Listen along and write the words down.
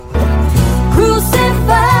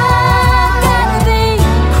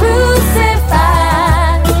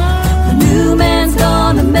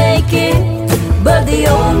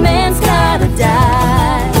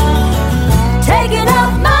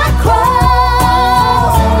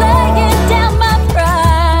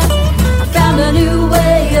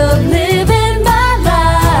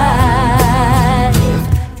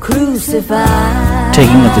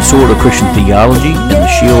taking up the sword of Christian theology and the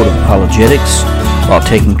shield of apologetics while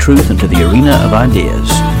taking truth into the arena of ideas.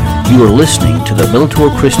 You are listening to the Bellator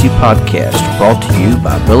Christi podcast, brought to you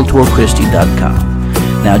by BellatorChristi.com.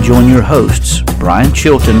 Now join your hosts, Brian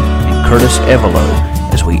Chilton and Curtis Evelo,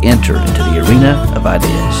 as we enter into the arena of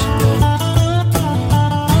ideas.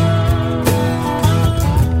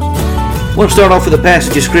 I want to start off with a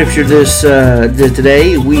passage of Scripture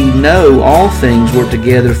today. We know all things work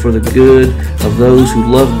together for the good of those who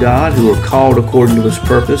love God, who are called according to His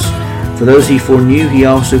purpose. For those He foreknew, He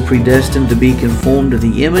also predestined to be conformed to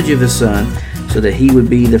the image of His Son, so that He would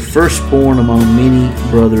be the firstborn among many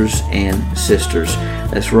brothers and sisters.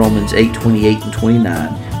 That's Romans 8:28 and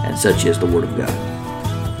 29, and such is the Word of God.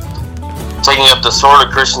 Taking up the sword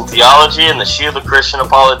of Christian theology and the shield of Christian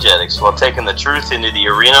apologetics while taking the truth into the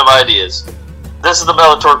arena of ideas. This is the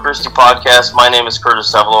Bellator Christi podcast. My name is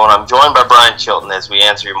Curtis Evelo, and I'm joined by Brian Chilton as we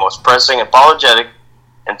answer your most pressing apologetic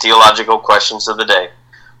and theological questions of the day.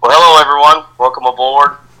 Well, hello everyone. Welcome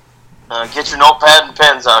aboard. Get your notepad and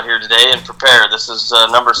pens out here today and prepare. This is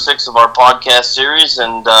number 6 of our podcast series,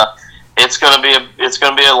 and it's going to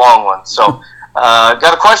be a long one. So, I've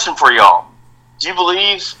got a question for y'all. Do you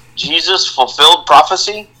believe Jesus fulfilled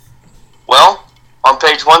prophecy? Well, on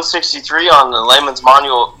page 163 on the Layman's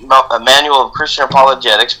Manual of Christian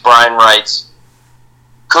Apologetics, Brian writes,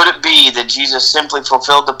 "Could it be that Jesus simply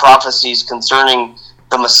fulfilled the prophecies concerning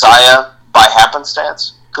the Messiah by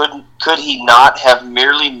happenstance? Could He not have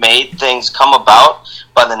merely made things come about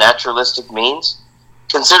by the naturalistic means?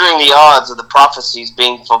 Considering the odds of the prophecies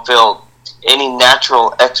being fulfilled, any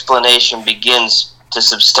natural explanation begins to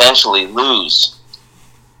substantially lose.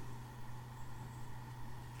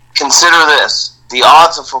 Consider this. The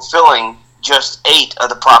odds of fulfilling just 8 of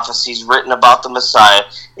the prophecies written about the Messiah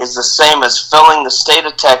is the same as filling the state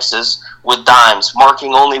of Texas with dimes,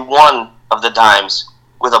 marking only one of the dimes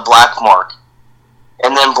with a black mark,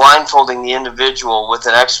 and then blindfolding the individual with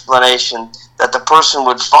an explanation that the person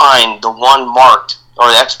would find the one marked,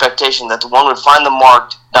 or the expectation that the one would find the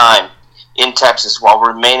marked dime in Texas while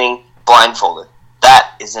remaining blindfolded.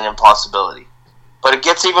 That is an impossibility. But it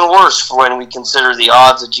gets even worse for when we consider the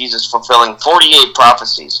odds of Jesus fulfilling 48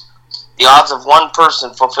 prophecies. The odds of one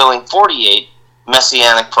person fulfilling 48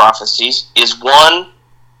 messianic prophecies is 1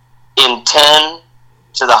 in 10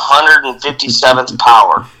 to the 157th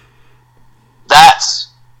power. That's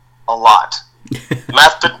a lot.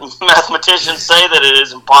 Mathematicians say that it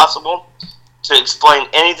is impossible to explain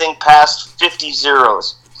anything past 50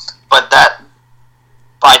 zeros, but that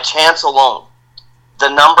by chance alone, the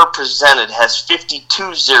number presented has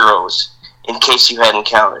 52 zeros, in case you hadn't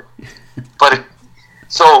counted.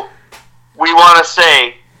 So we want to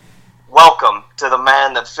say, welcome to the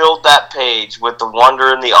man that filled that page with the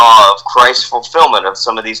wonder and the awe of Christ's fulfillment of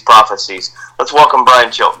some of these prophecies. Let's welcome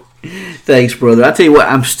Brian Chilton. Thanks, brother. I tell you what,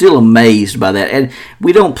 I'm still amazed by that. And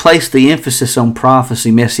we don't place the emphasis on prophecy,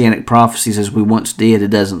 messianic prophecies, as we once did, it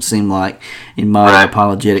doesn't seem like, in modern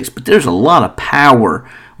apologetics. But there's a lot of power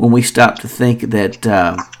when we stop to think that,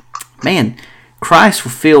 Christ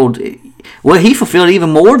fulfilled, He fulfilled even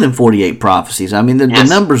more than 48 prophecies. I mean, the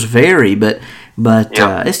numbers vary, but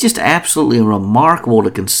it's just absolutely remarkable to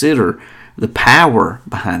consider the power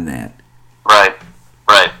behind that. Right.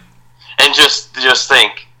 And just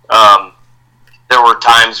think, there were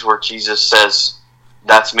times where Jesus says,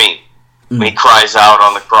 "That's me." Mm. He cries out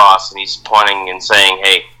on the cross, and He's pointing and saying,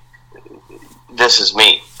 "Hey, this is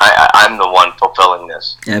me. I'm the one fulfilling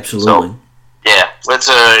this." Absolutely. So, yeah, it's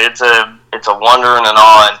a wonder and an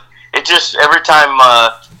awe, and it just every time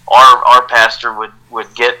our pastor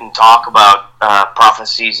would get and talk about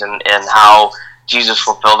prophecies and how Jesus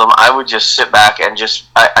fulfilled them, I would just sit back and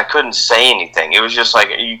I couldn't say anything. It was just like,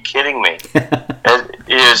 are you kidding me?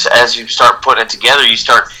 As you start putting it together, he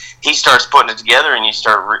starts putting it together, and you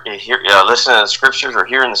start listening to the scriptures or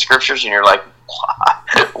hearing the scriptures, and you're like,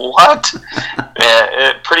 what?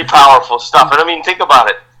 Pretty powerful stuff. And I mean, think about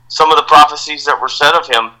it. Some of the prophecies that were said of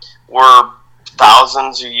Him were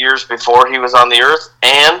thousands of years before He was on the earth,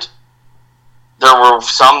 and there were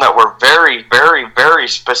some that were very, very, very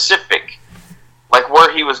specific, like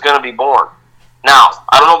where He was going to be born. Now,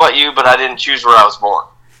 I don't know about you, but I didn't choose where I was born.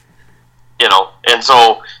 And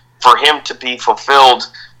so for Him to be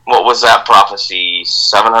fulfilled, what was that prophecy,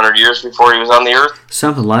 700 years before He was on the earth?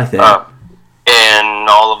 Something like that. And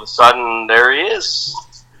all of a sudden, there He is.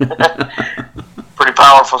 Pretty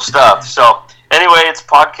powerful stuff. So, anyway, it's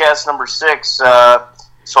podcast number 6.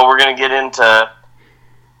 So we're going to get into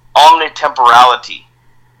Omnitemporality.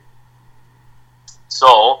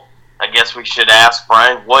 So, I guess we should ask,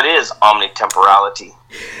 Brian, what is omnitemporality?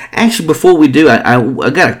 Actually, before we do, I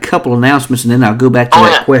got a couple announcements, and then I'll go back to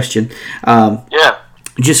that question.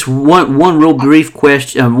 Just one real brief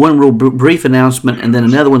question, one real brief announcement, and then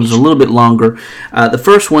another one is a little bit longer. The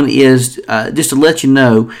first one is just to let you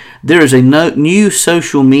know there is a new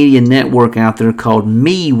social media network out there called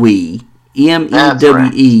MeWe, MEWE.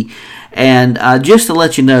 Right. And just to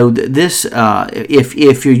let you know, this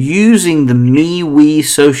if you're using the MeWe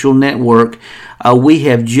social network, we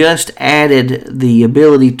have just added the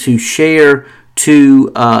ability to share to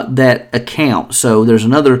that account. So there's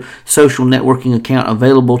another social networking account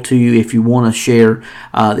available to you if you want to share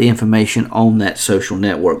the information on that social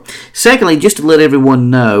network. Secondly, just to let everyone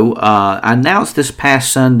know, I announced this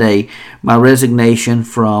past Sunday my resignation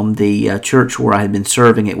from the church where I had been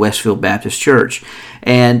serving at Westfield Baptist Church.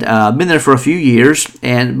 And I've been there for a few years,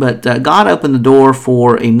 but God opened the door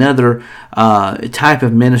for another type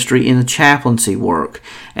of ministry in the chaplaincy work.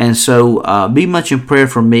 And so be much in prayer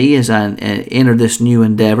for me as I enter this new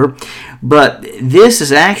endeavor. But this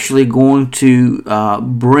is actually going to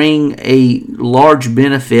bring a large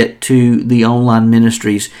benefit to the online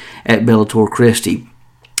ministries at Bellator Christi.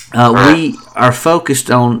 We are focused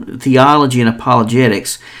on theology and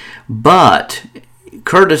apologetics, but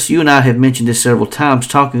Curtis, you and I have mentioned this several times,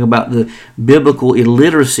 talking about the biblical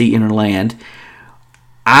illiteracy in our land.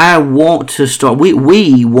 I want to start.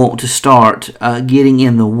 We want to start getting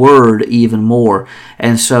in the Word even more,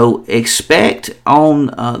 and so expect on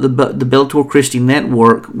the Bellator Christi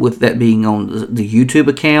Network, with that being on the YouTube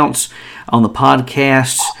accounts, on the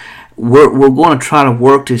podcasts. We're going to try to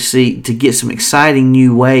work to get some exciting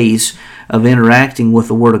new ways of interacting with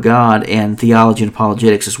the Word of God and theology and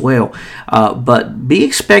apologetics as well. But be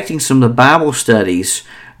expecting some of the Bible studies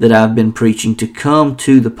that I've been preaching to come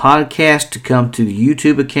to the podcast, to come to the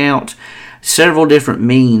YouTube account, several different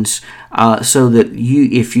means, so that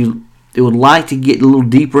if you would like to get a little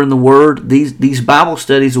deeper in the Word, these Bible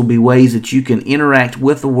studies will be ways that you can interact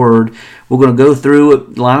with the Word. We're going to go through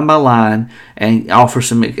it line by line and offer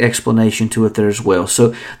some explanation to it there as well.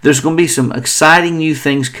 So there's going to be some exciting new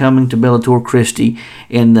things coming to Bellator Christi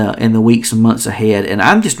in the weeks and months ahead, and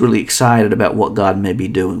I'm just really excited about what God may be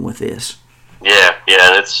doing with this. Yeah,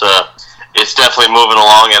 it's definitely moving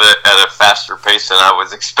along at a faster pace than I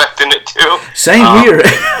was expecting it to. Same here.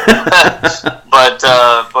 but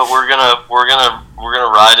we're gonna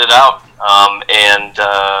ride it out, and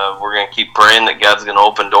we're gonna keep praying that God's gonna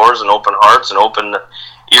open doors and open hearts and open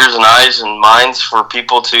ears and eyes and minds for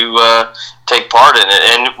people to take part in it.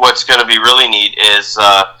 And what's gonna be really neat is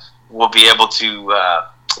we'll be able to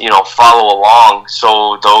follow along.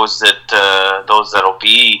 So those that'll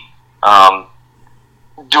be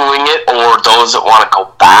doing it, or those that want to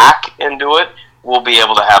go back and do it, we'll be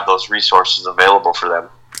able to have those resources available for them.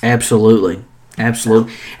 Absolutely. And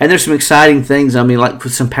there's some exciting things. I mean, like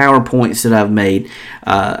some PowerPoints that I've made.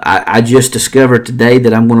 I just discovered today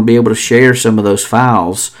that I'm going to be able to share some of those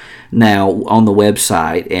files now on the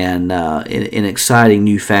website, and in exciting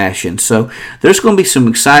new fashion. So there's going to be some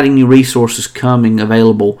exciting new resources coming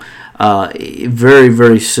available very,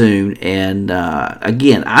 very soon. And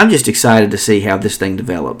again, I'm just excited to see how this thing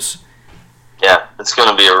develops. Yeah, it's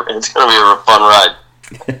gonna be a fun ride.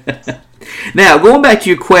 Now, going back to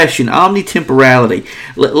your question, omnitemporality.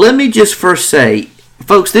 Let me just first say,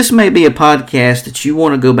 folks, this may be a podcast that you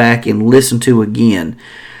want to go back and listen to again,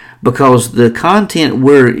 because the content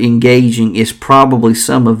we're engaging is probably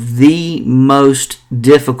some of the most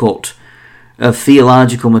difficult of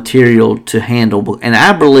theological material to handle. And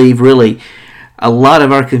I believe really a lot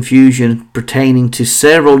of our confusion pertaining to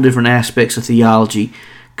several different aspects of theology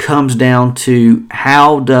comes down to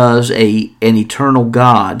how does an eternal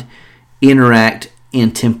God interact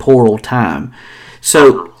in temporal time.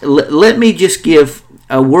 So let me just give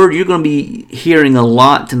a word you're going to be hearing a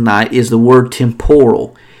lot tonight is the word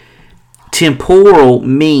temporal. Temporal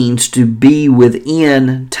means to be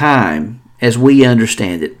within time as we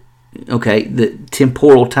understand it. Okay, the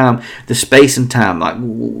temporal time, the space and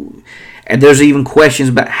time. And there's even questions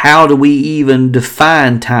about how do we even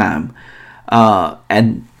define time.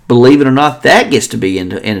 And believe it or not, that gets to be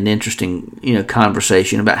in an interesting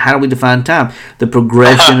conversation about how do we define time, the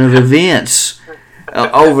progression of events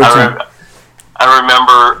over time.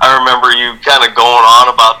 I remember you kind of going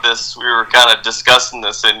on about this. We were kind of discussing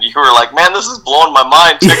this, and you were like, "Man, this is blowing my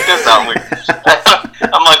mind. Check this out."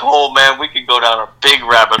 I'm like, "Oh man, we could go down a big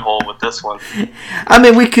rabbit hole with this one." I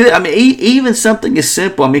mean, we could. I mean, even something as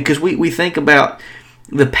simple. I mean, because we think about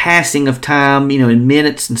the passing of time, in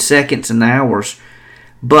minutes and seconds and hours.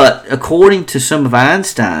 But according to some of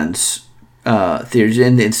Einstein's theories,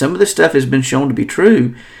 and some of this stuff has been shown to be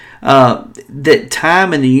true, that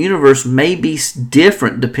time in the universe may be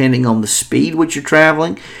different depending on the speed which you're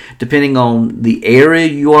traveling, depending on the area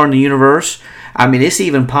you are in the universe. I mean, it's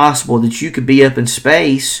even possible that you could be up in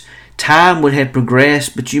space, time would have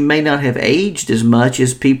progressed, but you may not have aged as much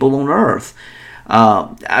as people on Earth.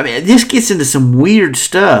 I mean, this gets into some weird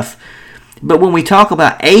stuff. But when we talk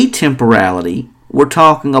about atemporality, we're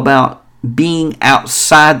talking about being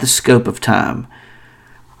outside the scope of time.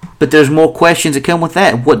 But there's more questions that come with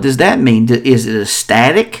that. What does that mean? Is it a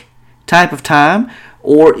static type of time?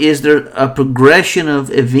 Or is there a progression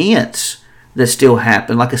of events that still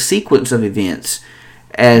happen, like a sequence of events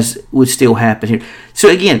as would still happen here? So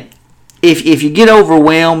again, if you get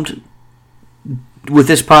overwhelmed with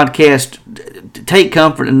this podcast, take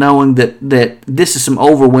comfort in knowing that this is some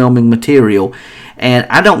overwhelming material, and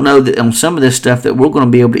I don't know that on some of this stuff that we're going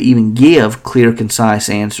to be able to even give clear, concise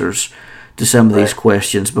answers to some of these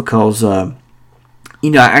questions, because I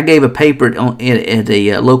gave a paper at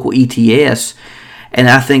a local ETS, and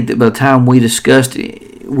I think that by the time we discussed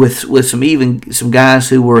it with some guys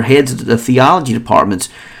who were heads of the theology departments,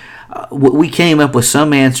 we came up with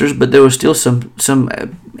some answers, but there were still some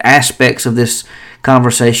aspects of this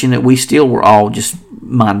conversation that we still were all just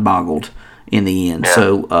mind boggled in the end. Yeah.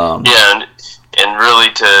 So and really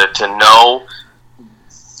to know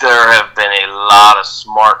there have been a lot of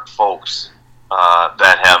smart folks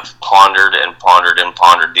that have pondered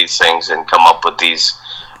these things and come up with these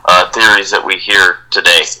theories that we hear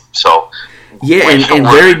today. So and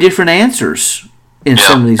very different answers in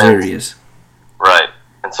some of these areas. Right.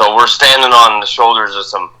 And so we're standing on the shoulders of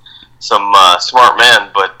some smart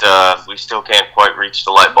men, but we still can't quite reach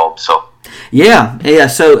the light bulb. So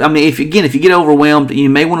So I mean, if you get overwhelmed, you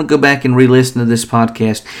may want to go back and re-listen to this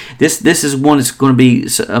podcast. This is one that's going to be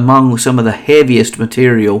among some of the heaviest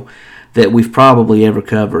material that we've probably ever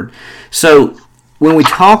covered. So when we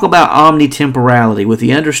talk about omnitemporality, with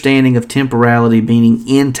the understanding of temporality meaning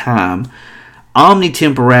in time,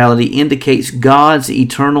 omnitemporality indicates God's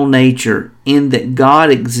eternal nature in that God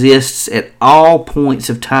exists at all points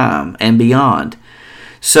of time and beyond.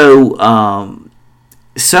 So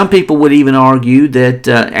some people would even argue that,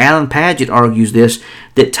 Alan Paget argues this,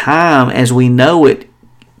 that time as we know it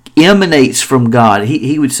emanates from God.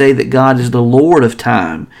 He would say that God is the Lord of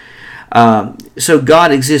time. So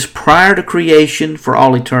God exists prior to creation for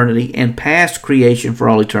all eternity and past creation for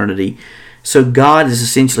all eternity. So God is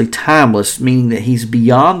essentially timeless, meaning that He's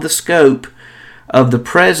beyond the scope of the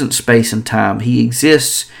present space and time. He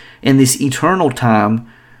exists in this eternal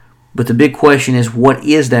time, but the big question is, what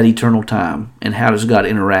is that eternal time, and how does God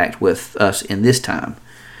interact with us in this time?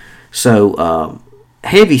 So,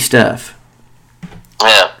 heavy stuff.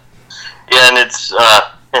 Yeah, and it's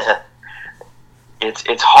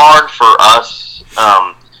it's hard for us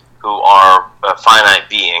who are a finite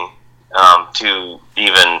being to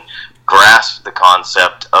even grasp the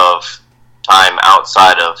concept of time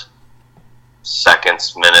outside of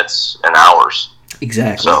seconds, minutes, and hours.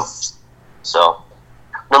 Exactly. So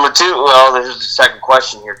number two, well, there's the second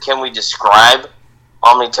question here. Can we describe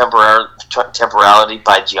omnitemporality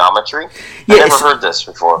by geometry? I've never heard this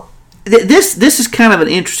before. This is kind of an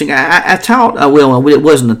interesting. I taught. It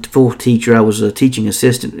wasn't a full teacher. I was a teaching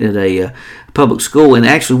assistant at a public school, and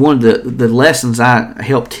actually one of the lessons I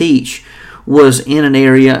helped teach was in an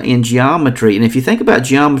area in geometry. And if you think about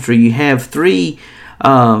geometry, you have three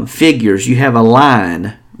figures. You have a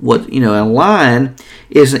line. A line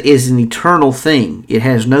is an eternal thing. It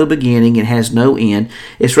has no beginning. It has no end.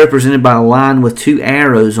 It's represented by a line with two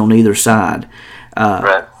arrows on either side,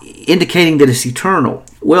 indicating that it's eternal.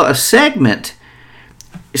 Well, a segment.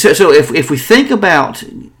 So if we think about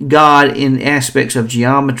God in aspects of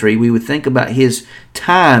geometry, we would think about His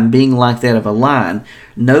time being like that of a line,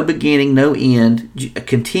 no beginning, no end,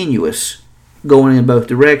 continuous, going in both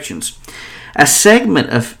directions. A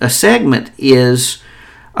segment is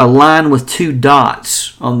a line with two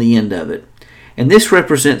dots on the end of it, and this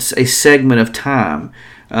represents a segment of time.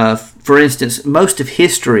 For instance, most of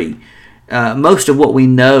history, most of what we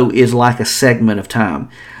know is like a segment of time.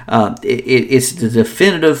 It's the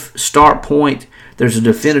definitive start point, there's a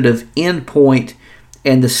definitive end point,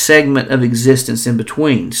 and the segment of existence in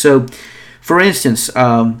between. So, for instance,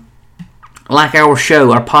 like our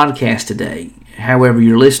show, our podcast today, however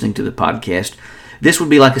you're listening to the podcast, this would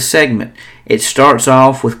be like a segment. It starts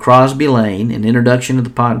off with Crosby Lane, an introduction to the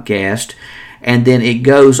podcast, and then it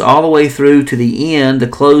goes all the way through to the end, the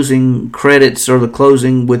closing credits, or the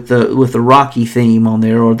closing with the Rocky theme on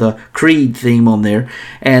there, or the Creed theme on there,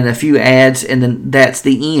 and a few ads, and then that's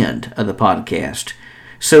the end of the podcast.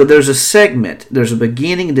 So there's a segment, there's a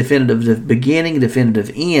beginning, definitive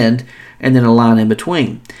end, and then a line in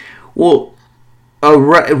between. Well, a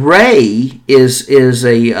ray is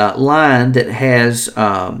a line that has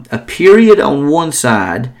a period on one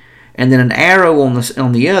side and then an arrow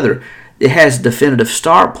on the other. It has a definitive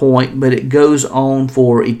start point, but it goes on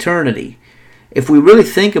for eternity. If we really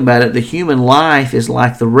think about it, the human life is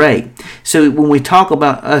like the ray. So when we talk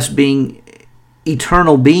about us being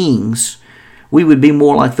eternal beings, we would be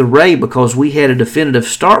more like the ray because we had a definitive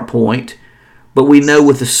start point, but we know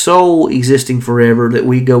with the soul existing forever that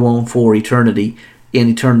we go on for eternity in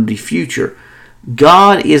eternity future.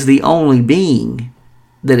 God is the only being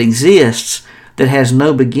that exists that has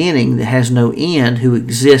no beginning, that has no end, who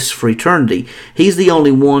exists for eternity. He's the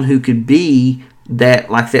only one who could be that,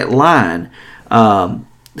 like that line.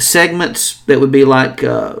 Segments that would be like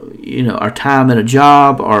our time at a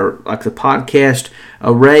job, or like the podcast.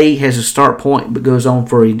 A ray has a start point but goes on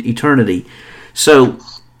for eternity. So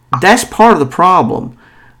that's part of the problem.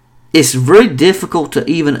 It's very difficult to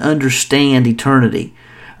even understand eternity.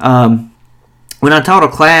 When I taught a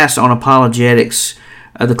class on apologetics,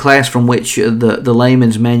 the class from which the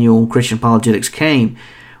Layman's Manual on Christian Apologetics came,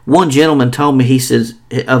 one gentleman told me, he says,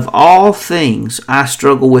 of all things I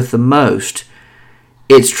struggle with the most,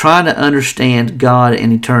 it's trying to understand God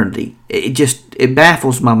and eternity. It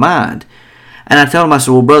baffles my mind. And I told him, I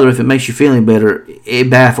said, well, brother, if it makes you feel any better, it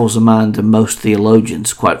baffles the mind of most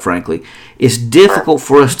theologians, quite frankly. It's difficult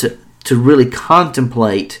for us to really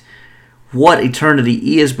contemplate what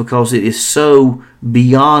eternity is because it is so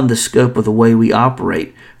beyond the scope of the way we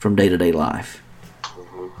operate from day-to-day life.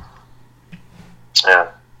 Mm-hmm.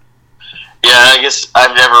 Yeah. Yeah, I guess I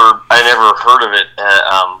never heard of it,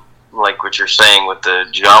 like what you're saying with the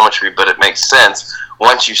geometry, but it makes sense.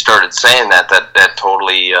 Once you started saying that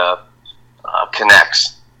totally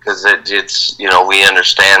connects, because it's we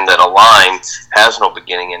understand that a line has no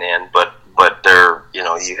beginning and end, but there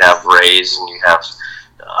you have rays and you have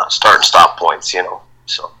start and stop points,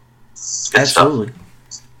 so absolutely.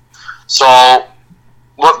 So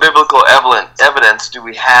what biblical evidence do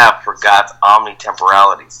we have for God's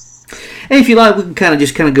omnitemporality? And if you like, we can kind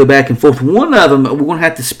of go back and forth. One of them we're going to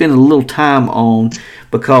have to spend a little time on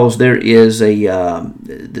because there's a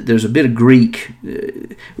bit of Greek.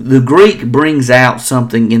 The Greek brings out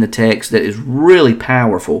something in the text that is really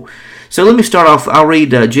powerful. So let me start off. I'll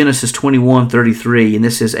read Genesis 21:33, and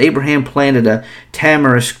this says, Abraham planted a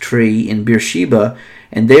tamarisk tree in Beersheba,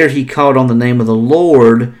 and there he called on the name of the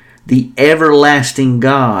Lord, the everlasting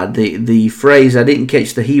God. The phrase, I didn't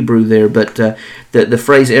catch the Hebrew there, but the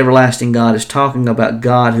phrase everlasting God is talking about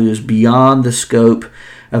God who is beyond the scope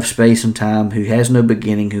of space and time, who has no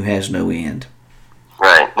beginning, who has no end.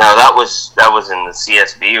 Right. Now that was in the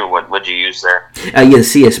CSB, or what would you use there? Yeah, the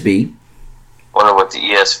CSB. Wonder what the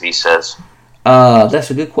ESV says. That's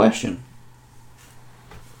a good question.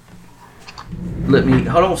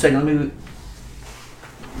 Hold on a second.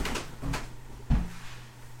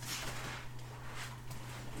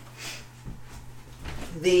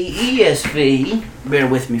 The ESV, bear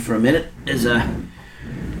with me for a minute,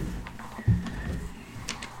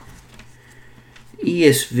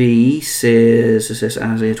 ESV says, it says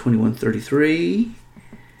Isaiah 21:33.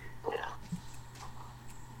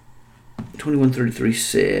 21:33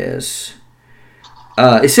 says,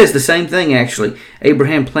 it says the same thing actually.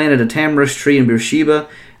 Abraham planted a tamarisk tree in Beersheba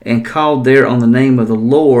and called there on the name of the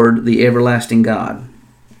Lord, the everlasting God.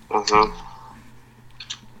 Mm-hmm.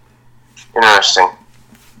 Interesting.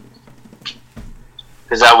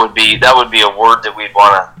 Because that would be a word that we'd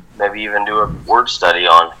want to maybe even do a word study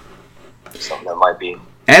on. Something that might be.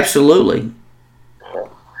 Absolutely. Yeah.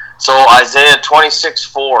 So Isaiah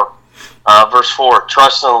 26:4, verse 4,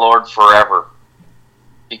 trust in the Lord forever,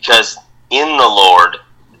 because in the Lord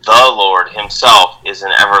himself is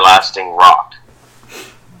an everlasting rock.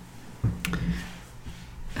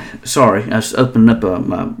 Sorry, I was opening up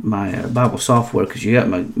my Bible software because you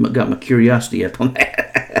got my curiosity up on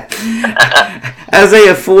that.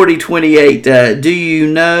 Isaiah 40:28. Do you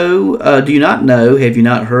not know? Have you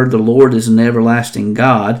not heard? The Lord is an everlasting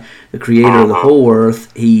God, the Creator of the whole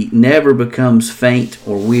earth. He never becomes faint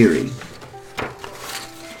or weary.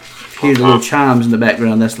 If you hear the little chimes in the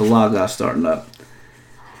background, that's the Logos starting up.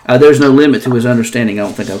 There's no limit to his understanding. I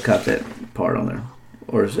don't think I've caught that part on there,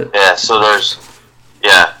 or is it? Yeah. So there's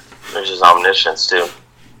his omniscience too.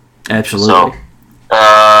 Absolutely.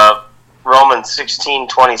 So, Romans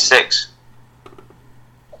 16:26.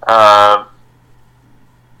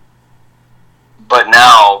 But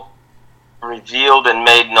now, revealed and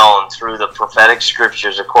made known through the prophetic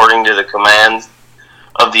scriptures according to the command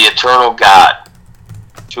of the eternal God,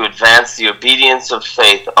 to advance the obedience of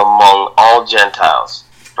faith among all Gentiles.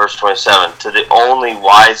 Verse 27, to the only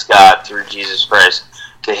wise God through Jesus Christ,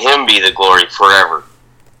 to him be the glory forever.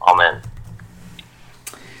 Amen.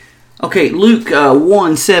 Okay, Luke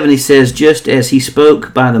 1:70 says, just as he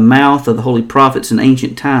spoke by the mouth of the holy prophets in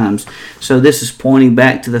ancient times. So this is pointing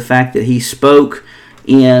back to the fact that he spoke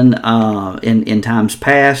in times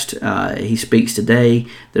past. He speaks today.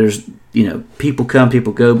 There's, people come,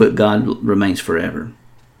 people go, but God remains forever.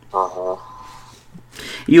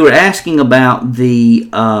 You were asking about the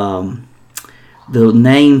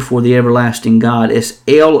name for the everlasting God. It's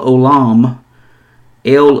El Olam.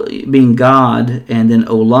 El being God, and then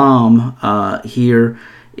Olam here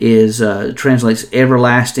is translates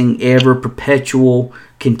everlasting, ever, perpetual,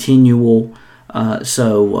 continual.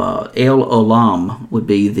 So El Olam would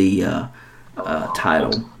be the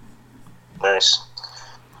title. Nice.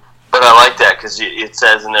 But I like that because it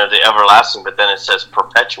says in there the everlasting, but then it says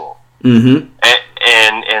perpetual. Mm-hmm.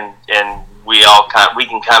 And we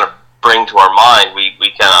can kind of bring to our mind,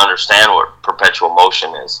 we kind of understand what perpetual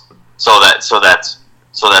motion is. So that's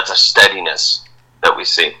a steadiness that we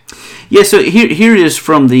see. Yeah. So here is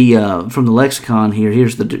from the lexicon.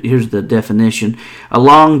 Here's the definition: a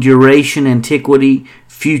long duration, antiquity,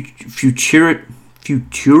 futurity.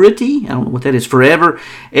 I don't know what that is. Forever,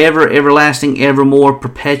 ever, everlasting, evermore,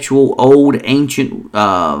 perpetual, old, ancient,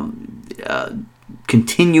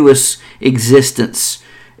 continuous existence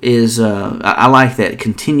is. I like that,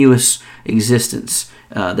 continuous existence.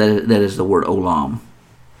 That is the word olam.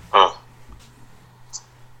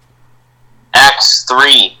 Acts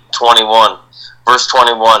 3:21, verse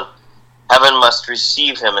 21. Heaven must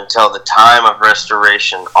receive him until the time of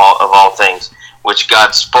restoration of all things, which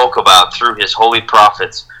God spoke about through his holy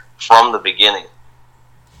prophets from the beginning.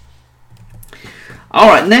 All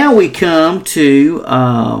right, now we come to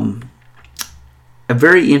a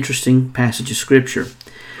very interesting passage of Scripture.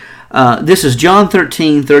 This is John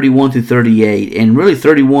 13:31 through 38, and really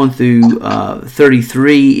 31 through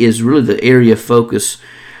 33 is really the area of focus.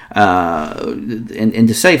 And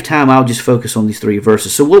to save time, I'll just focus on these three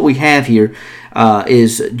verses. So what we have here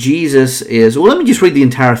is Jesus is... Well, let me just read the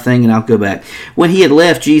entire thing and I'll go back. When he had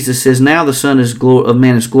left, Jesus says, now the Son of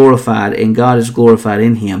Man is glorified and God is glorified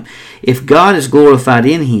in him. If God is glorified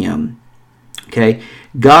in him, okay,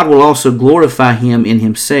 God will also glorify him in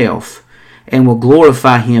himself and will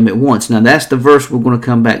glorify him at once. Now that's the verse we're going to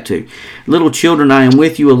come back to. Little children, I am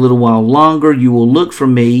with you a little while longer. You will look for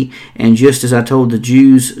me, and just as I told the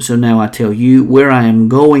Jews, so now I tell you, where I am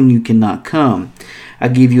going you cannot come. I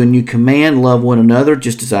give you a new command, love one another,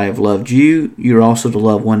 just as I have loved you. You are also to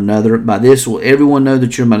love one another. By this will everyone know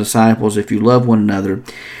that you are my disciples, if you love one another.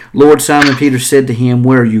 Lord, Simon Peter said to him,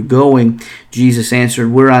 where are you going? Jesus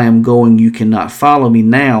answered, where I am going you cannot follow me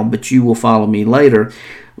now, but you will follow me later.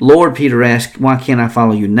 Lord, Peter asked, why can't I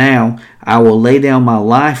follow you now? I will lay down my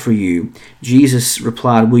life for you. Jesus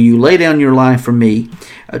replied, will you lay down your life for me?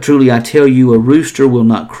 Truly I tell you, a rooster will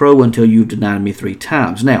not crow until you've denied me 3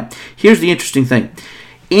 times. Now, here's the interesting thing.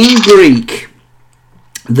 In Greek,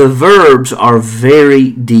 the verbs are very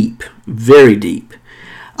deep, very deep.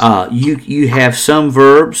 You have some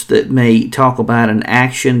verbs that may talk about an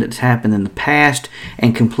action that's happened in the past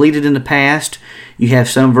and completed in the past. You have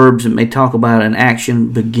some verbs that may talk about an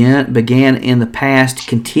action began in the past,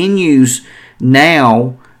 continues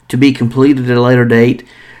now to be completed at a later date.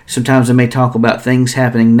 Sometimes they may talk about things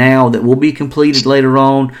happening now that will be completed later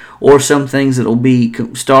on, or some things that will be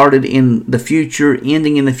started in the future,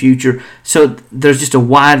 ending in the future. So there's just a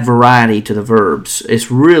wide variety to the verbs.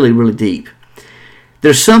 It's really, really deep.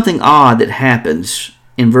 There's something odd that happens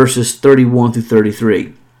in verses 31 through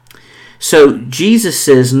 33. So Jesus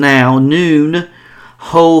says, now, noon,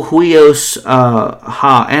 ho huios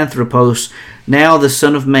ha anthropos, now the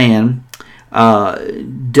Son of Man,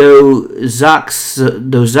 dozaxo,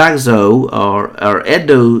 or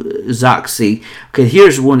edozaxi. Okay,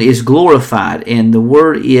 here's one, is glorified, and the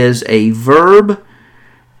word is a verb,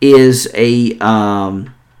 is a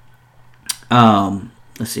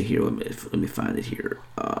let's see here. Let me find it here.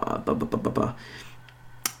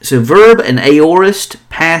 So verb, an aorist,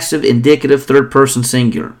 passive, indicative, third person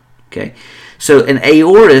singular. Okay. So an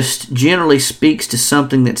aorist generally speaks to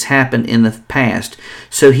something that's happened in the past.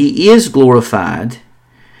 So he is glorified,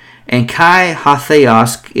 and kai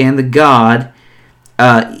hatheos, and the God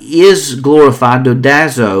is glorified.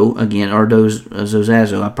 Dodazo again, or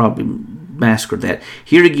zozazo. I probably massacred that.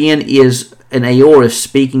 Here again is an aorist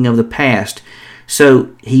speaking of the past. So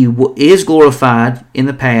he is glorified in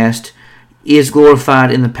the past, is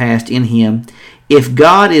glorified in the past in him. If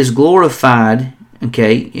God is glorified,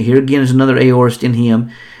 okay, here again is another aorist in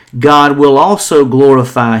him, God will also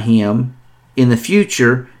glorify him in the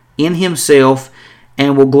future in himself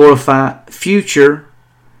and will glorify future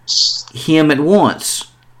him at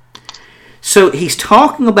once. So he's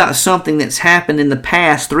talking about something that's happened in the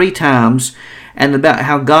past 3 times and about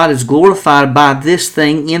how God is glorified by this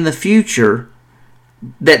thing in the future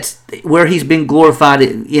that's where he's been glorified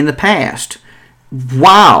in the past.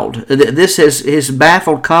 Wild. This has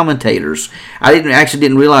baffled commentators. I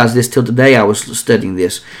didn't realize this till today. I was studying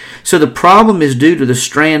this. So the problem is due to the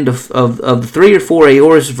strand of the 3 or 4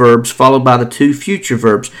 aorist verbs followed by the 2 future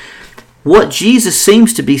verbs. What Jesus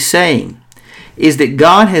seems to be saying is that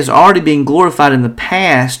God has already been glorified in the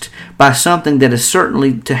past by something that is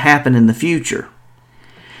certainly to happen in the future.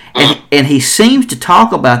 And he seems to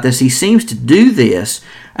talk about this. He seems to do this.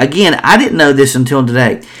 Again, I didn't know this until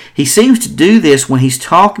today. He seems to do this when he's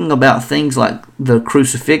talking about things like the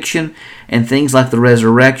crucifixion and things like the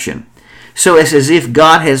resurrection. So it's as if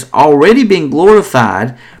God has already been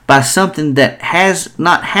glorified by something that has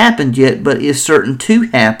not happened yet, but is certain to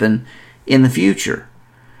happen in the future.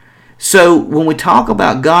 So when we talk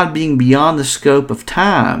about God being beyond the scope of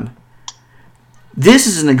time, this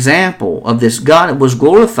is an example of this. God was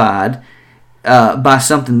glorified by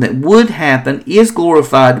something that would happen, is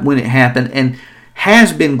glorified when it happened, and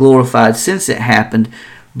has been glorified since it happened.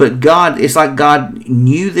 But God, it's like God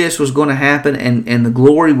knew this was going to happen, and the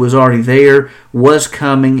glory was already there, was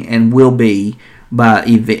coming, and will be by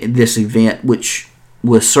this event, which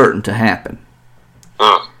was certain to happen.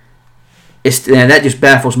 And that just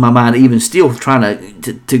baffles my mind. Even still, trying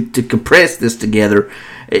to compress this together,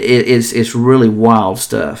 it's really wild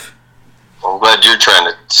stuff. Well, I'm glad you're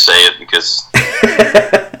trying to say it, because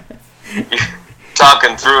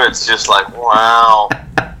talking through it's just like, wow.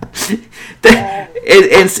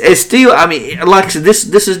 And still, I mean, like I said,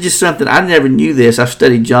 this is just something I never knew this. I've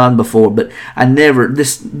studied John before, but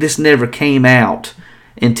this never came out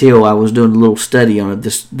until I was doing a little study on it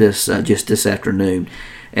just this afternoon.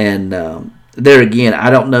 And there again, I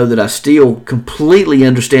don't know that I still completely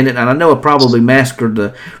understand it, and I know I probably massacred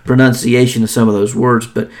the pronunciation of some of those words,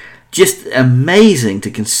 but just amazing to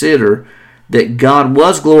consider that God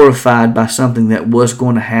was glorified by something that was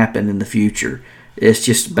going to happen in the future. It's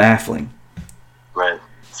just baffling. Right.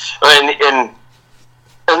 And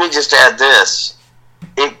let me just add this.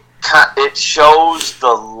 It shows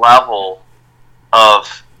the level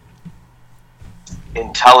of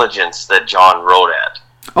intelligence that John wrote at.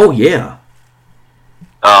 Oh, yeah.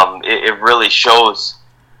 It really shows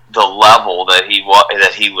the level that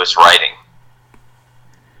he was writing.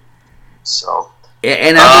 So,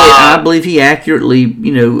 and I believe he accurately,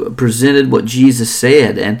 presented what Jesus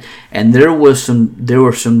said, and there were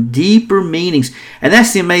some deeper meanings, and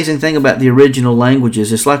that's the amazing thing about the original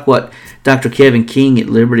languages. It's like what Dr. Kevin King at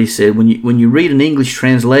Liberty said. When you read an English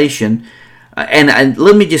translation, and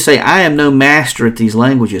let me just say, I am no master at these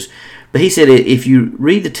languages, but he said if you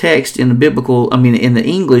read the text in the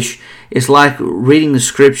English, it's like reading the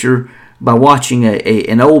Scripture by watching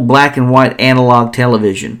an old black and white analog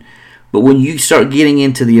television. But when you start getting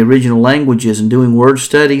into the original languages and doing word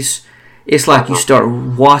studies, it's like you start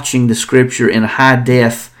watching the Scripture in a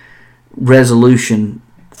high-def resolution,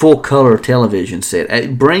 full-color television set.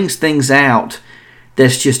 It brings things out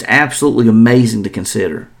that's just absolutely amazing to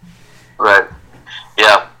consider. Right.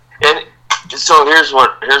 Yeah. And so here's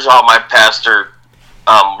how my pastor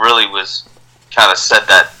really was kind of said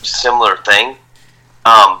that similar thing.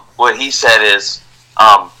 What he said is,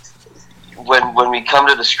 when we come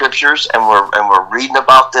to the Scriptures and we're reading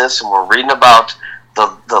about this, and we're reading about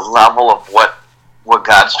the level of what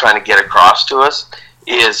God's trying to get across to us,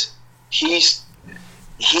 is he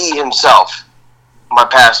himself, my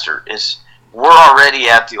pastor, we're already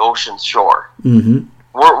at the ocean's shore. Mm-hmm.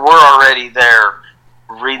 We're already there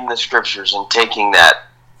reading the Scriptures and taking that.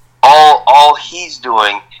 All he's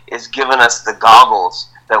doing is giving us the goggles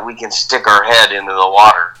that we can stick our head into the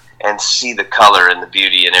water and see the color and the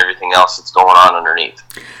beauty and everything else that's going on underneath.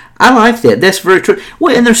 I like that. That's very true.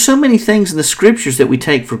 Well, and there's so many things in the Scriptures that we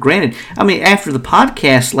take for granted. I mean, after the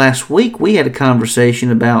podcast last week, we had a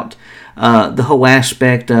conversation about the whole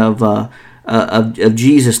aspect of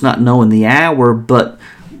Jesus not knowing the hour, but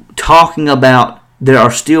talking about there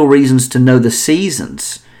are still reasons to know the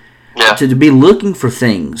seasons, to be looking for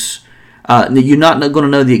things. You're not going to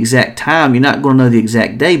know the exact time, you're not going to know the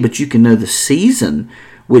exact day, but you can know the season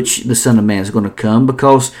which the Son of Man is going to come,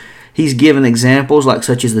 because he's given examples like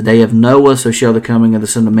such as the day of Noah, so shall the coming of the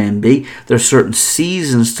Son of Man be. There are certain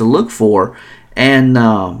seasons to look for, and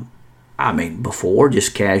before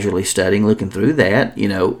just casually studying, looking through that,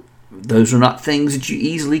 those are not things that you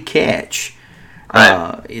easily catch.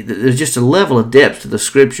 Right. There's just a level of depth to the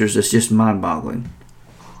Scriptures that's just mind-boggling.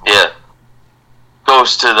 Yeah.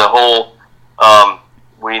 Goes to the whole,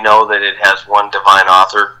 we know that it has one divine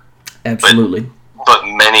author. Absolutely. But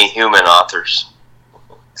many human authors.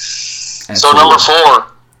 Absolutely. So number 4,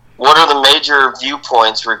 what are the major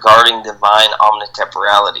viewpoints regarding divine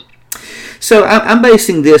omnitemporality? So I'm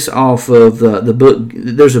basing this off of the book.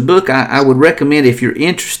 There's a book I would recommend if you're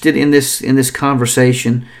interested in this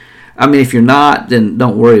conversation. I mean, if you're not, then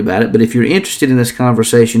don't worry about it. But if you're interested in this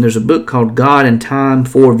conversation, there's a book called God and Time,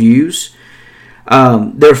 4 Views.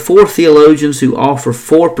 There are 4 theologians who offer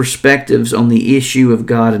 4 perspectives on the issue of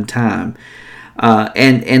God and time.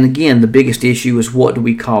 And again, the biggest issue is, what do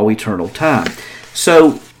we call eternal time?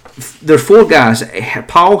 So there are 4 guys: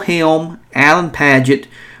 Paul Helm, Alan Paget,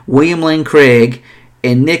 William Lane Craig,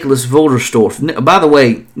 and Nicholas Wolterstorff. By the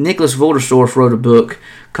way, Nicholas Wolterstorff wrote a book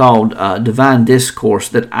called Divine Discourse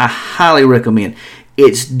that I highly recommend.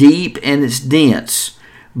 It's deep and it's dense,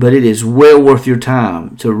 but it is well worth your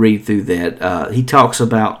time to read through that. He talks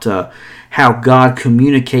about how God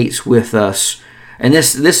communicates with us, and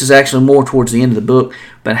this is actually more towards the end of the book,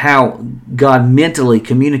 but how God mentally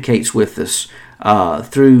communicates with us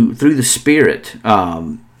through the Spirit.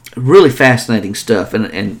 Really fascinating stuff,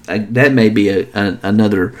 and that may be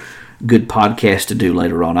another good podcast to do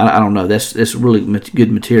later on. I don't know. That's really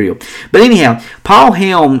good material. But anyhow, Paul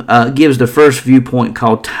Helm gives the first viewpoint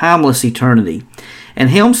called timeless eternity. And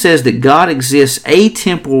Helm says that God exists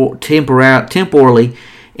temporally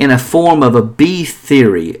in a form of a B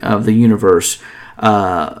theory of the universe,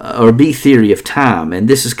 or B theory of time. And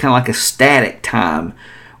this is kind of like a static time,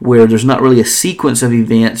 where there's not really a sequence of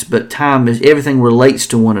events, but time is, everything relates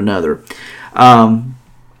to one another. And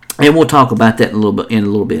we'll talk about that in a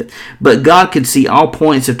little bit. But God can see all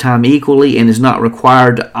points of time equally and is not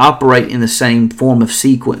required to operate in the same form of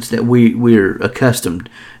sequence that we're accustomed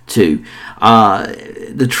to.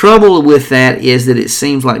 The trouble with that is that it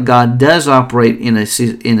seems like God does operate in a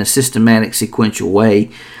systematic, sequential way.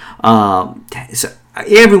 So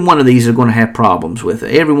every one of these are going to have problems with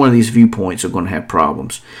it. Every one of these viewpoints are going to have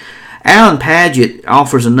problems. Alan Paget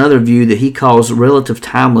offers another view that he calls relative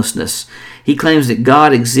timelessness. He claims that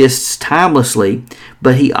God exists timelessly,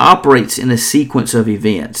 but he operates in a sequence of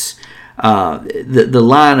events. The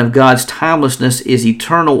line of God's timelessness is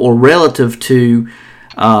eternal or relative to.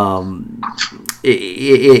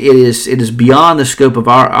 It is beyond the scope of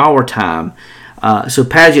our time. So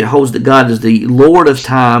Paget holds that God is the Lord of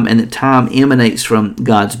time and that time emanates from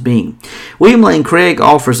God's being. William Lane Craig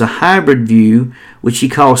offers a hybrid view, which he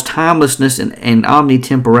calls timelessness and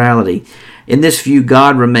omnitemporality. In this view,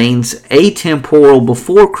 God remains atemporal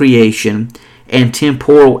before creation and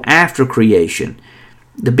temporal after creation.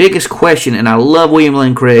 The biggest question, and I love William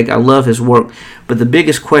Lane Craig, I love his work, but the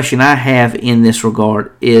biggest question I have in this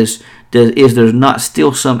regard is there not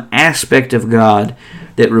still some aspect of God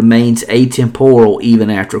that remains atemporal even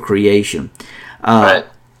after creation? Right.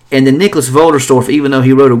 And then Nicholas Wolterstorff, even though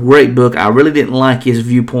he wrote a great book, I really didn't like his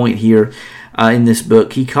viewpoint here in this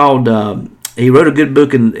book. He wrote a good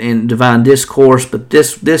book in Divine Discourse, but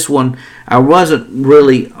this one I wasn't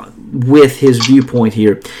really with his viewpoint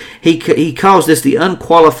here. He calls this the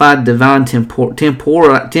unqualified divine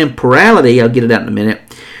temporality. I'll get it out in a minute.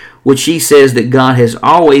 Which he says that God has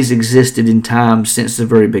always existed in time since the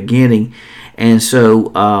very beginning. And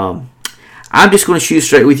So I'm just going to shoot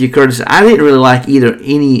straight with you, Curtis. I didn't really like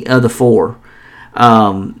any of the 4.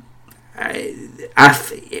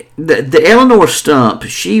 The Eleanor Stump,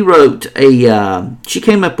 she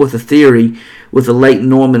came up with a theory with the late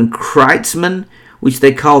Norman Kreitzman, which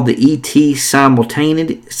they called the ET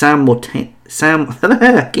simultaneity.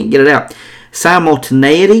 I can't get it out.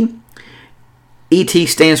 Simultaneity. ET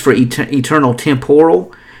stands for eternal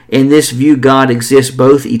temporal. In this view, God exists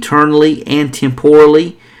both eternally and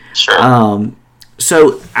temporally. Sure.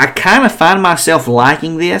 So I kind of find myself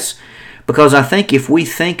liking this, because I think if we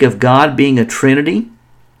think of God being a Trinity,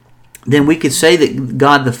 then we could say that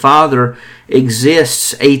God the Father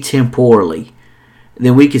exists atemporally.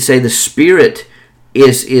 Then we could say the Spirit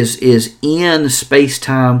is in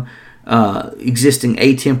space-time, existing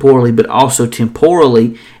atemporally, but also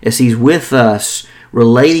temporally, as He's with us,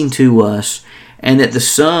 relating to us, and that the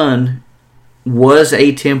Son was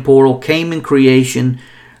atemporal, came in creation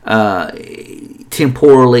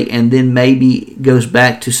temporally, and then maybe goes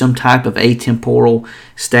back to some type of atemporal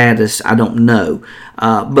status. I don't know.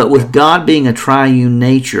 But with God being a triune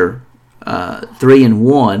nature, 3 in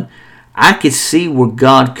 1, I could see where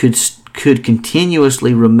God could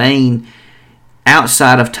continuously remain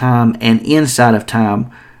outside of time and inside of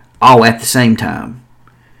time all at the same time.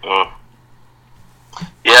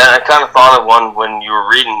 Yeah, I kind of thought of one when you were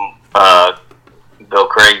reading Bill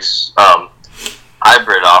Craig's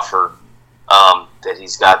hybrid offer that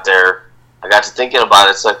he's got there. I got to thinking about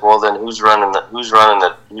it. It's like, well, then who's running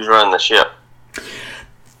the ship?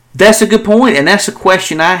 That's a good point, and that's a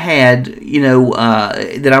question I had,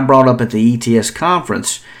 that I brought up at the ETS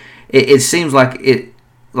conference. It seems like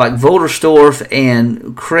Volderstorff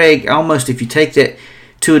and Craig, almost if you take that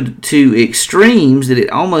to extremes, that it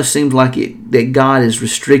almost seems like that God is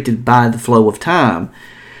restricted by the flow of time.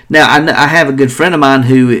 Now, I have a good friend of mine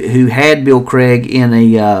who had Bill Craig in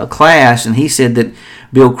a class, and he said that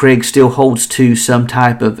Bill Craig still holds to some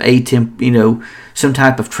type of some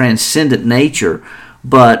type of transcendent nature.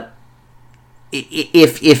 But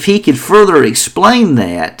if he could further explain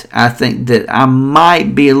that, I think that I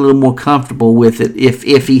might be a little more comfortable with it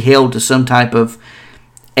if he held to some type of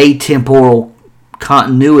atemporal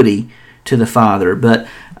continuity to the Father. But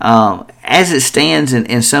as it stands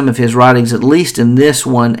in some of his writings, at least in this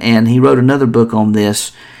one, and he wrote another book on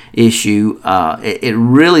this issue, it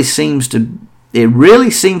really seems to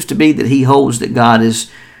be that he holds that God is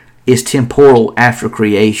temporal after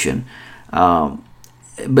creation.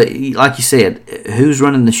 But like you said, who's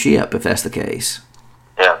running the ship if that's the case?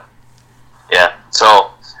 Yeah.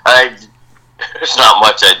 So there's not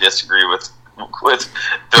much I disagree with Bill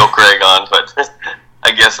Craig on, but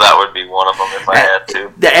I guess that would be one of them if I had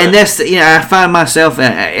to. And that's I find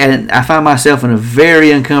myself in a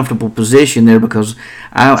very uncomfortable position there, because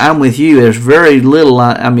I'm with you. There's very little.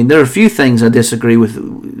 There are a few things I disagree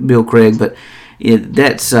with Bill Craig, but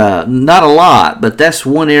that's not a lot. But that's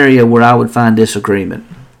one area where I would find disagreement.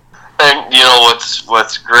 And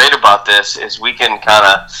what's great about this is we can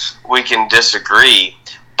disagree,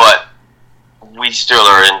 but we still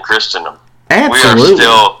are in Christendom. Absolutely.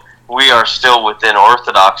 We are still within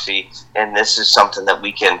orthodoxy, and this is something that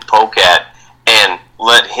we can poke at and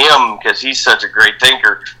let him, because he's such a great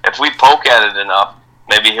thinker. If we poke at it enough,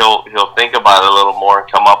 maybe he'll think about it a little more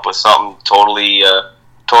and come up with something totally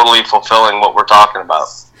fulfilling what we're talking about.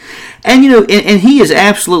 And and he is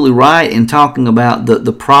absolutely right in talking about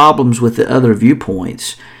the problems with the other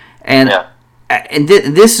viewpoints, and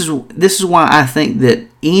this is why I think that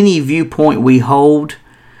any viewpoint we hold,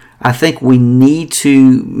 I think we need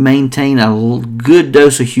to maintain a good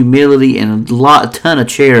dose of humility and a ton of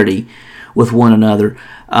charity with one another.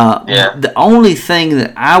 The only thing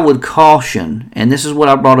that I would caution, and this is what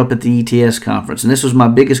I brought up at the ETS conference, and this was my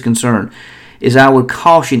biggest concern, is I would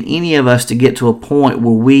caution any of us to get to a point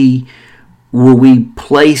where we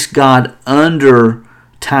place God under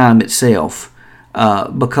time itself,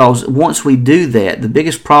 because once we do that, the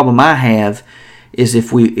biggest problem I have is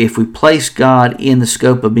if we place God in the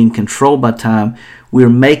scope of being controlled by time, we're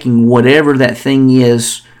making whatever that thing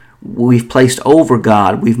is we've placed over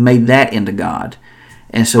God, we've made that into God.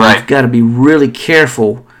 And so We've got to be really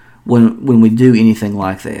careful when we do anything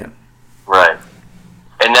like that. Right.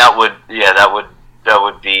 And that would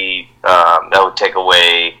take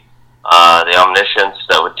away the omniscience.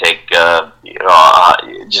 That would take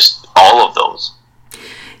just all of those.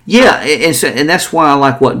 Yeah, and that's why I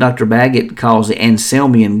like what Dr. Baggett calls the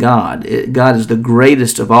Anselmian God. God is the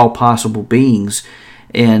greatest of all possible beings,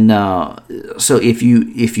 and so if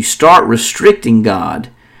you start restricting God,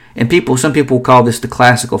 and some people call this the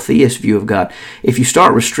classical theist view of God. If you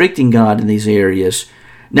start restricting God in these areas,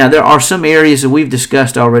 now there are some areas that we've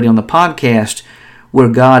discussed already on the podcast where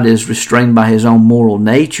God is restrained by His own moral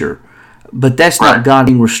nature, but that's not God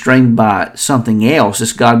being restrained by something else.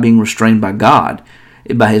 It's God being restrained by God,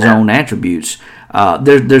 by His own attributes.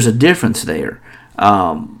 There's a difference there.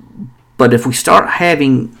 But if we start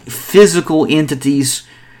having physical entities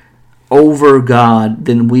over God,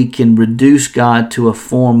 then we can reduce God to a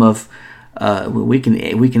form of we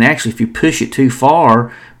can actually, if you push it too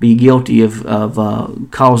far, be guilty of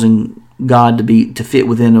causing God to fit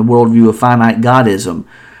within a worldview of finite Godism,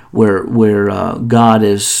 where God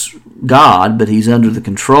is God, but He's under the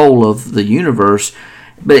control of the universe.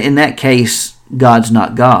 But in that case, God's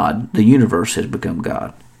not God. The universe has become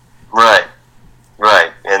God. Right.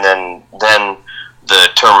 And then the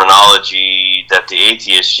terminology that the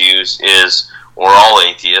atheists use is, we're all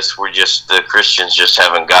atheists. The Christians just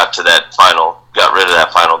haven't got rid of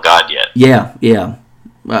that final God yet. Yeah.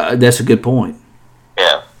 That's a good point.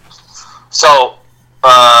 Yeah. So,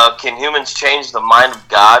 can humans change the mind of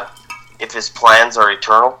God if His plans are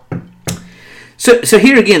eternal? So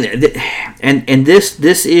here again, and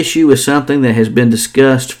this issue is something that has been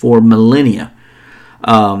discussed for millennia.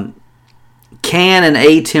 Can an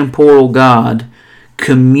atemporal God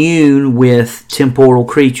commune with temporal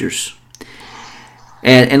creatures?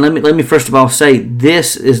 And let me first of all say,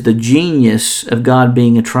 this is the genius of God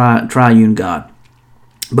being a triune God.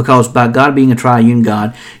 Because by God being a triune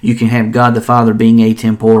God, you can have God the Father being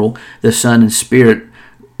atemporal, the Son and Spirit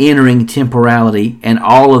entering temporality, and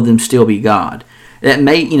all of them still be God. That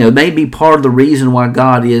may be part of the reason why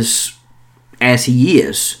God is as He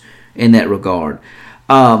is in that regard.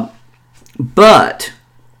 But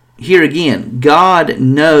here again, God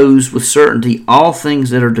knows with certainty all things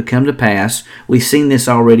that are to come to pass. We've seen this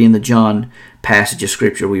already in the John passage of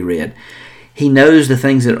Scripture we read. He knows the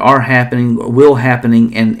things that are happening, will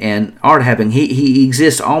happening, and are happening. He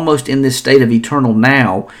exists almost in this state of eternal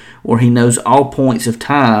now, where He knows all points of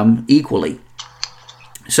time equally.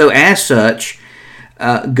 So as such,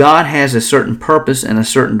 God has a certain purpose and a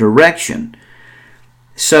certain direction.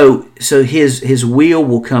 So His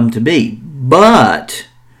will come to be. But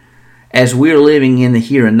as we're living in the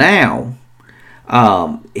here and now,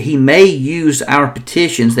 He may use our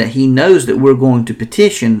petitions that He knows that we're going to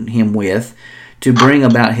petition Him with to bring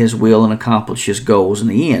about His will and accomplish His goals in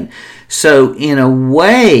the end. So in a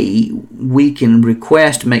way, we can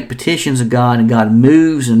request, make petitions of God, and God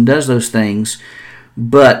moves and does those things.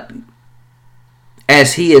 But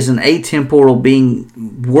as He is an atemporal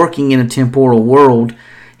being working in a temporal world,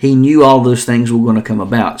 He knew all those things were going to come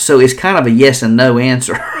about. So it's kind of a yes and no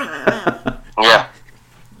answer. Yeah.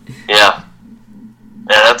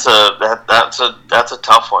 That's a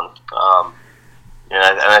tough one.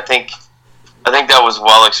 And I think that was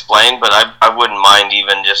well explained. But I wouldn't mind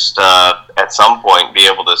even just at some point be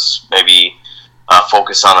able to maybe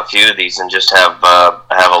focus on a few of these and just have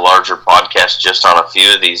a larger podcast just on a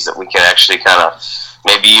few of these that we can actually kind of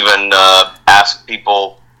maybe even ask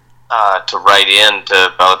people to write in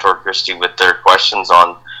to Bellator Christi with their questions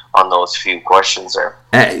on those few questions there.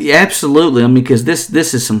 Absolutely. I mean, because this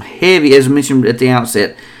is some heavy, as I mentioned at the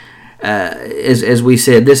outset, as we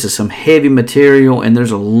said, this is some heavy material, and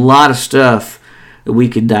there's a lot of stuff that we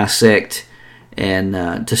could dissect.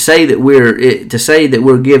 And to say that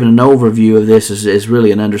we're given an overview of this is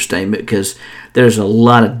really an understatement, because there's a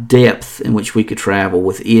lot of depth in which we could travel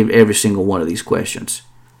with every single one of these questions.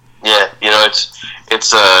 Yeah,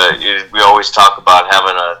 it's we always talk about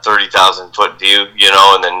having a 30,000 foot view,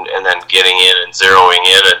 and then getting in and zeroing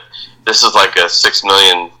in, and this is like a 6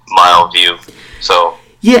 million mile view. So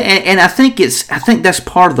yeah, and I think that's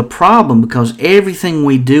part of the problem, because everything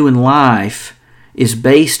we do in life is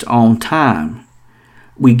based on time.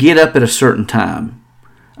 We get up at a certain time.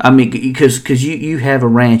 I mean, because you have a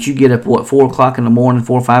ranch, you get up 4 o'clock in the morning,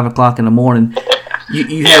 4 or 5 o'clock in the morning.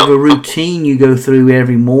 You have a routine you go through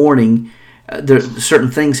every morning.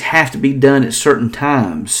 Certain things have to be done at certain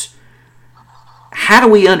times. How do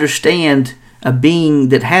we understand a being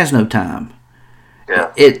that has no time?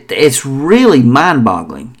 Yeah. It's really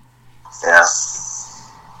mind-boggling. Yeah.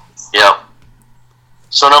 Yeah.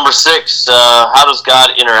 So number 6, how does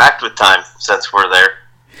God interact with time, since we're there?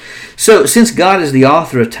 So since God is the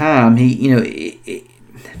author of time, He,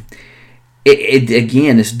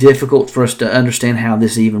 again, it's difficult for us to understand how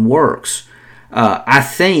this even works. I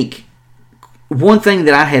think one thing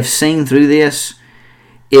that I have seen through this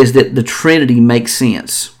is that the Trinity makes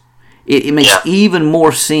sense. It makes even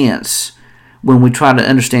more sense when we try to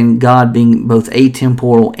understand God being both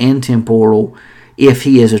atemporal and temporal, if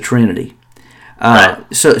He is a Trinity. Right.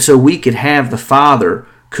 So we could have the Father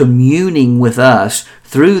communing with us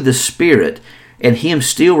through the Spirit, and Him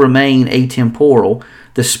still remain atemporal.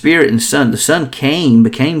 The Spirit and Son, the Son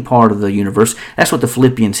became part of the universe. That's what the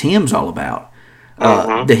Philippians hymn's all about.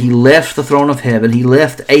 That He left the throne of heaven, He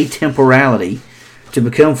left atemporality to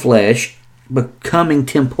become flesh, becoming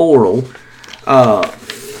temporal.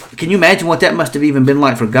 Can you imagine what that must have even been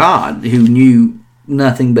like for God, who knew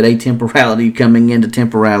nothing but atemporality coming into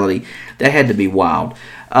temporality? That had to be wild.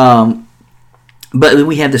 But then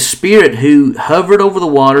we have the Spirit who hovered over the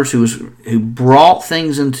waters, who brought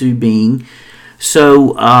things into being.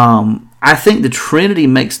 So I think the Trinity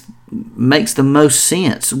makes the most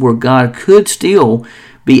sense, where God could still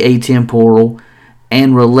be atemporal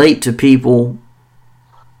and relate to people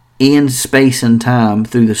in space and time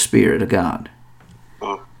through the Spirit of God.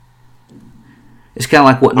 It's kind of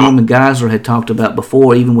like what Norman Geisler had talked about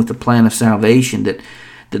before, even with the plan of salvation, that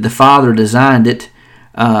the Father designed it,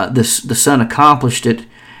 the Son accomplished it,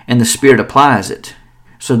 and the Spirit applies it.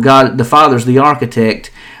 So God, the Father is the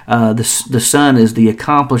architect, the Son is the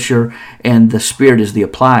accomplisher, and the Spirit is the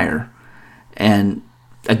applier. And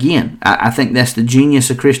again, I think that's the genius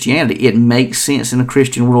of Christianity. It makes sense in a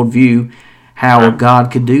Christian worldview how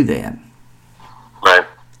God could do that. Right.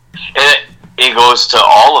 And it goes to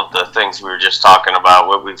all of the things we were just talking about,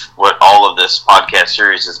 what all of this podcast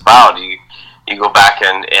series is about. you go back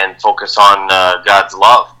and focus on God's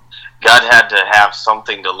love. God had to have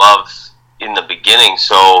something to love in the beginning,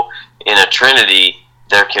 so in a Trinity,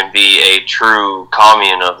 there can be a true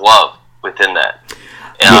commune of love within that.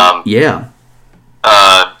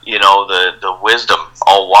 The wisdom,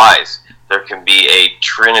 all wise. There can be a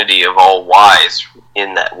Trinity of all wise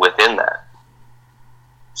within that.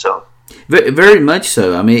 So, very much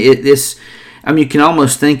so. I mean, you can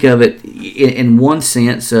almost think of it in one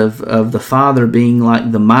sense of the Father being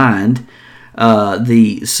like the mind,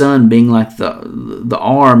 the Son being like the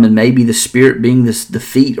arm, and maybe the Spirit being the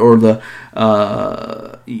feet, or the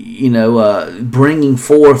bringing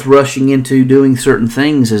forth, rushing into, doing certain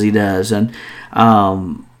things as He does. And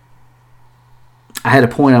I had a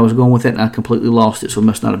point I was going with it, and I completely lost it, so it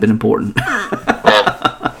must not have been important.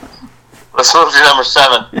 Let's move to number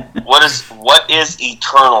 7. What is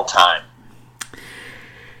eternal time?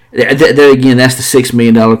 There again, that's the $6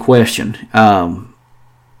 million question.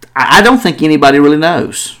 I don't think anybody really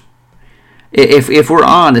knows. If we're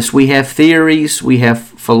honest, we have theories, we have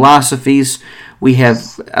philosophies, we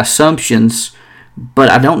have assumptions, but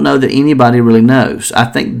I don't know that anybody really knows. I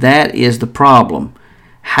think that is the problem.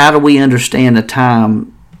 How do we understand a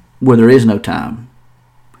time where there is no time?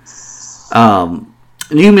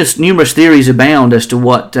 Numerous theories abound as to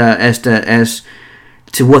what this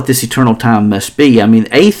eternal time must be. I mean,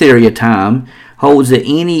 a theory of time holds that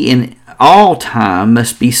any and all time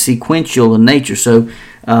must be sequential in nature. So,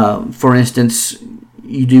 for instance,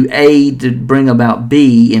 you do A to bring about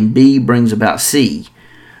B, and B brings about C.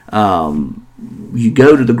 You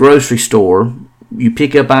go to the grocery store, you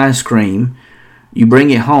pick up ice cream, you bring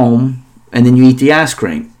it home, and then you eat the ice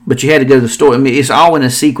cream. But you had to go to the store. I mean, it's all in a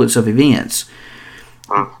sequence of events.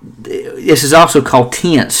 This is also called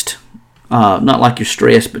tensed. Not like you're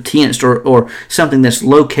stressed, but tensed, or something that's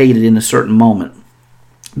located in a certain moment.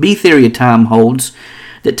 B theory of time holds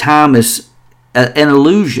that time is an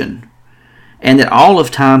illusion, and that all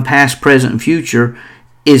of time, past, present, and future,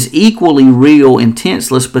 is equally real and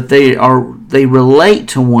tenseless, but they relate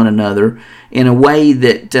to one another in a way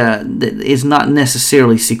that is not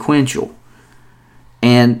necessarily sequential.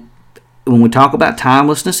 And when we talk about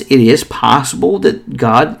timelessness, it is possible that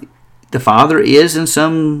God, the Father, is in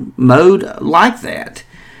some mode like that.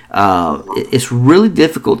 It's really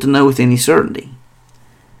difficult to know with any certainty.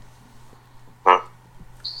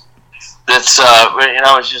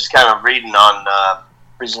 I was just kind of reading on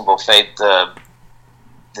Reasonable Faith,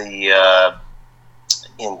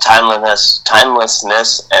 in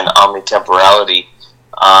timelessness and omnitemporality,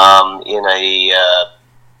 in a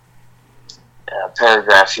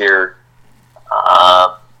paragraph here.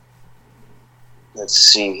 Let's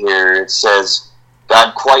see here. It says,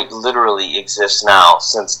 God quite literally exists now,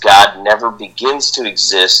 since God never begins to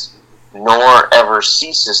exist nor ever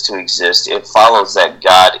ceases to exist. It follows that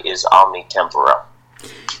God is omnitemporal.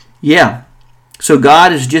 Yeah. So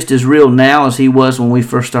God is just as real now as He was when we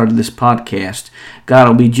first started this podcast. God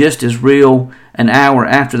will be just as real an hour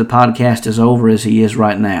after the podcast is over as He is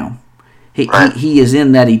right now. He is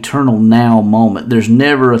in that eternal now moment. There's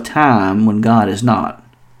never a time when God is not.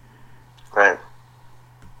 Right.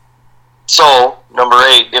 So, number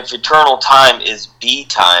 8, if eternal time is B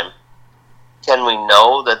time, can we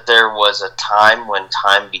know that there was a time when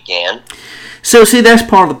time began? So, see, that's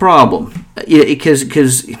part of the problem. Because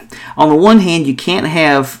on the one hand, you can't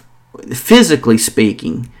have, physically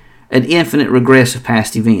speaking, an infinite regress of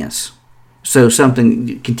past events. So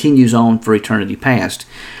something continues on for eternity past.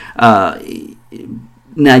 Now,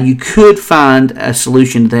 you could find a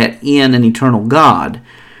solution to that in an eternal God,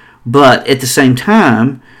 but at the same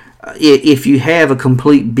time, if you have a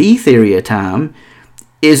complete B theory of time,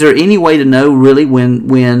 is there any way to know really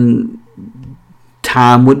when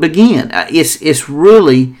time would begin? It's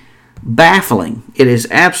really baffling. It is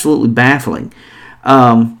absolutely baffling.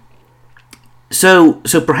 So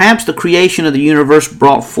perhaps the creation of the universe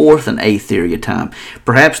brought forth an A theory of time.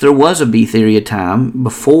 Perhaps there was a B theory of time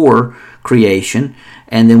before creation,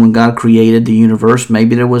 and then when God created the universe,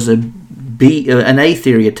 maybe there was an A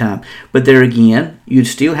theory of time. But there again, you'd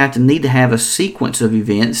still need to have a sequence of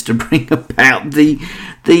events to bring about the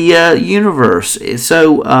universe.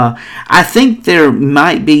 So I think there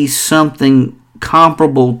might be something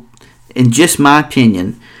comparable, in just my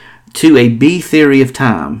opinion, to a B theory of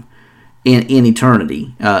time in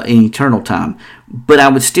eternity, in eternal time. But I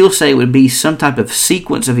would still say it would be some type of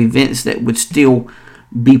sequence of events that would still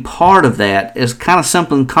be part of that, as kind of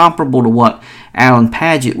something comparable to what Alan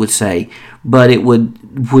Paget would say, but it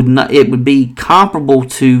would be comparable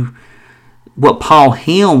to what Paul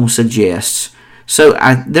Helm suggests. So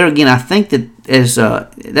I think that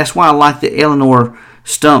that's why I like that Eleanor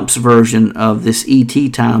Stump's version of this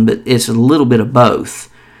ET time, but it's a little bit of both.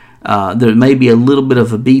 There may be a little bit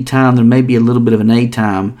of a B time, there may be a little bit of an A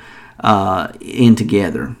time in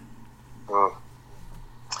together.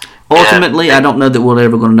 Ultimately, I don't know that we're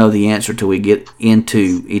ever going to know the answer till we get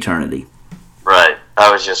into eternity. Right. I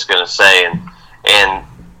was just going to say, and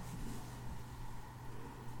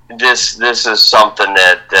this is something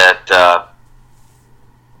that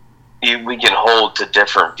we can hold to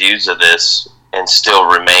different views of this and still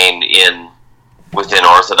remain within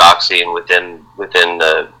orthodoxy and within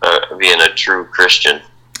being a true Christian.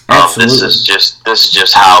 Absolutely. This is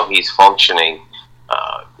just how he's functioning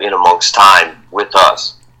in amongst time with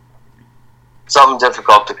us. Something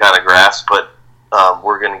difficult to kind of grasp, but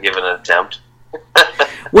we're going to give it an attempt.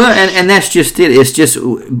 Well, and that's just it. It's just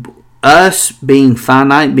us being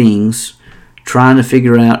finite beings trying to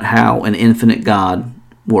figure out how an infinite God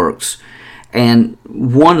works. And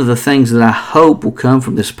one of the things that I hope will come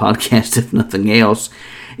from this podcast, if nothing else,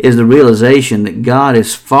 is the realization that God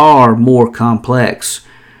is far more complex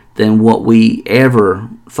than what we ever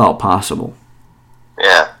thought possible.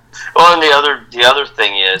 Yeah. Well, and the other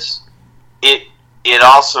thing is, it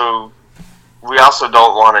also, we also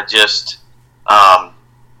don't want to just, for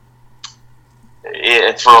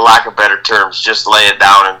a lack of better terms, just lay it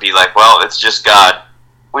down and be like, well, it's just God.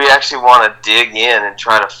 We actually want to dig in and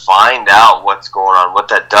try to find out what's going on. What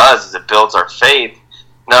that does is it builds our faith.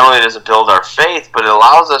 Not only does it build our faith, but it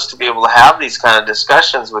allows us to be able to have these kind of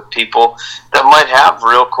discussions with people that might have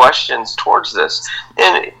real questions towards this.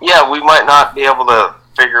 And yeah, we might not be able to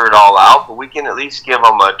figure it all out, but we can at least give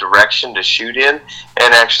them a direction to shoot in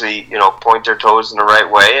and actually, point their toes in the right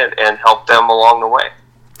way and help them along the way.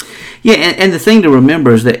 Yeah, and the thing to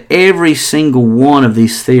remember is that every single one of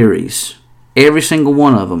these theories, every single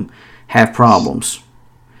one of them, have problems.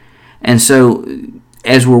 And so,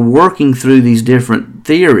 as we're working through these different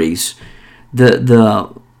theories,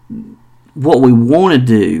 what we want to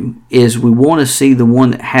do is we want to see the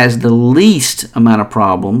one that has the least amount of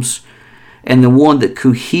problems and the one that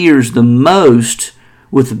coheres the most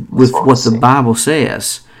with what the Bible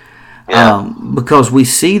says. Yeah. Because we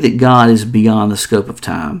see that God is beyond the scope of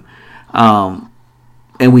time.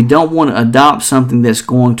 And we don't want to adopt something that's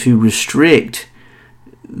going to restrict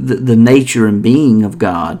the nature and being of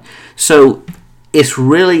God. So it's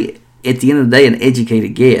really, at the end of the day, an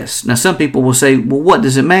educated guess. Now, some people will say, well, what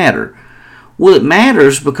does it matter? Well, it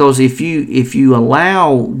matters because if you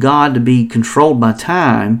allow God to be controlled by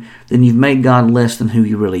time, then you've made God less than who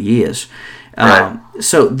he really is. Right.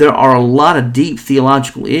 So there are a lot of deep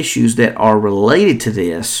theological issues that are related to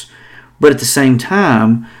this, but at the same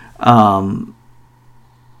time,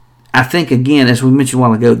 I think, again, as we mentioned a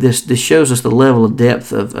while ago, this shows us the level of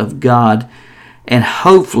depth of God, and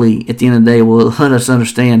hopefully, at the end of the day, will let us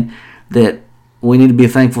understand that we need to be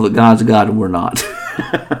thankful that God's a God and we're not.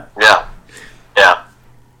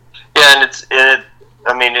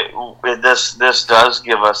 And this does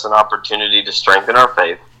give us an opportunity to strengthen our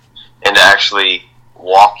faith and to actually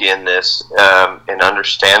walk in this and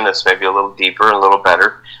understand this maybe a little deeper and a little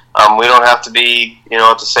better. We don't have to be,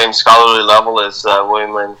 at the same scholarly level as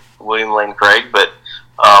William Lane Craig, but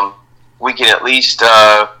we can at least,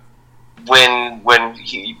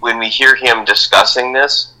 when we hear him discussing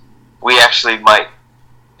this, we actually might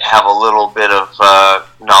have a little bit of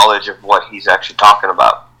knowledge of what he's actually talking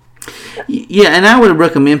about. Yeah, and I would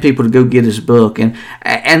recommend people to go get his book, and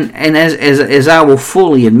as I will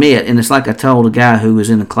fully admit, and it's like I told a guy who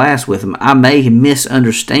was in a class with him, I may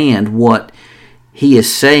misunderstand what he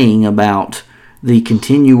is saying about the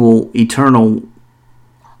continual, eternal,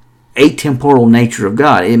 atemporal nature of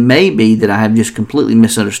God. It may be that I have just completely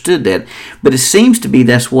misunderstood that, but it seems to be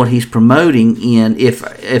that's what he's promoting in,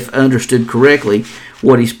 if understood correctly,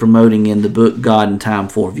 what he's promoting in the book God and Time,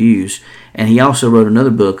 Four Views. And he also wrote another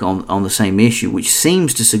book on the same issue, which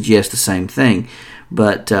seems to suggest the same thing.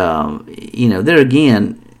 But there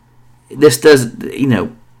again, this does,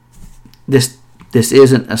 this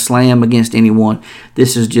isn't a slam against anyone.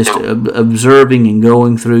 This is just observing and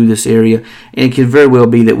going through this area. And it could very well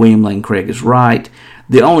be that William Lane Craig is right.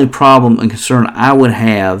 The only problem and concern I would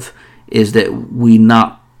have is that we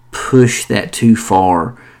not push that too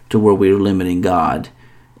far to where we're limiting God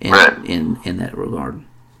in that regard.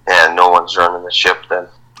 And no one's running the ship then.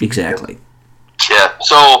 Exactly. Yeah.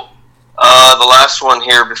 So the last one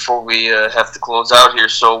here before we have to close out here.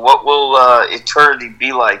 So what will eternity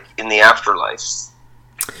be like in the afterlife?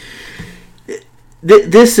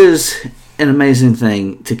 This is an amazing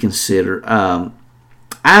thing to consider. I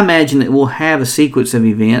imagine that we'll have a sequence of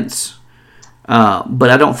events, but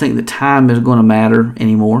I don't think that time is going to matter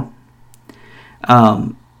anymore.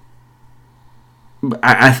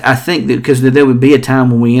 I think that because there would be a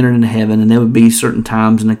time when we entered into heaven, and there would be certain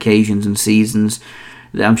times and occasions and seasons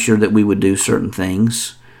that I'm sure that we would do certain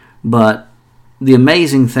things. But the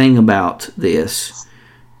amazing thing about this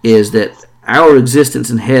is that our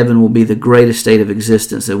existence in heaven will be the greatest state of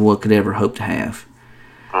existence that we could ever hope to have.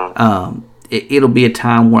 It'll be a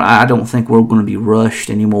time where I don't think we're going to be rushed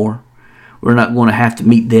anymore. We're not going to have to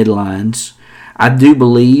meet deadlines. I do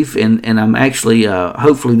believe, and I'm actually,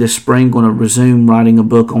 hopefully this spring, going to resume writing a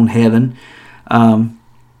book on heaven.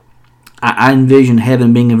 I envision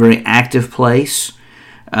heaven being a very active place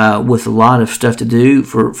with a lot of stuff to do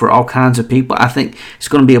for all kinds of people. I think it's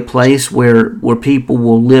going to be a place where people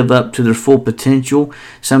will live up to their full potential.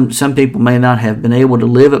 Some people may not have been able to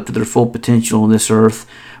live up to their full potential on this earth.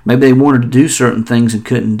 Maybe they wanted to do certain things and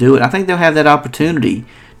couldn't do it. I think they'll have that opportunity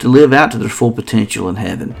to live out to their full potential in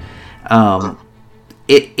heaven.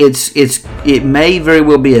 It may very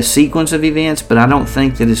well be a sequence of events, but I don't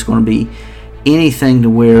think that it's going to be anything to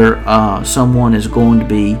where someone is going to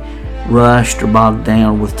be rushed or bogged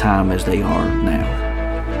down with time as they are now.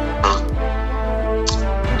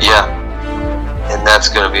 Yeah, and that's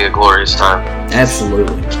going to be a glorious time.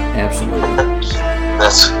 Absolutely.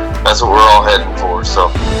 That's what we're all heading for.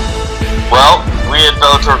 So, well, we at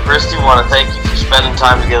Bellator Christi want to thank you for spending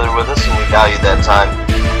time together with us, and we value that time.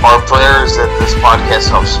 Our prayer is that this podcast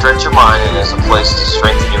helps stretch your mind and is a place to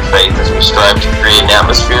strengthen your faith as we strive to create an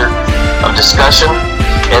atmosphere of discussion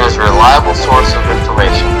and as a reliable source of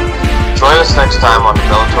information. Join us next time on the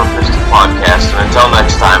Bellator Christi podcast, and until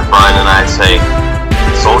next time, Brian and I say,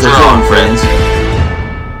 soldier on, friends.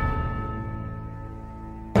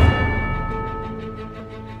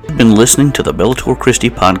 You've been listening to the Bellator Christi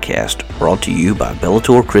podcast, brought to you by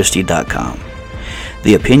BellatorChristi.com.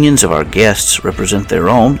 The opinions of our guests represent their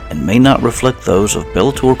own and may not reflect those of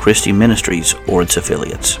Bellator Christi Ministries or its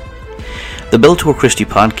affiliates. The Bellator Christi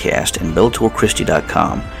podcast and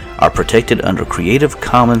BellatorChristi.com are protected under Creative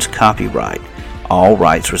Commons copyright, all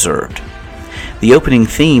rights reserved. The opening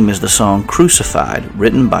theme is the song Crucified,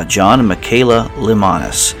 written by John and Michaela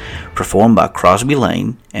Limanis, performed by Crosby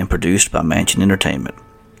Lane and produced by Mansion Entertainment.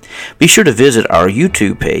 Be sure to visit our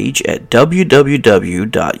YouTube page at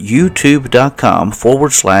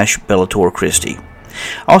www.youtube.com/Bellator Christi.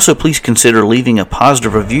 Also, please consider leaving a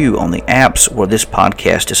positive review on the apps where this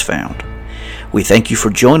podcast is found. We thank you for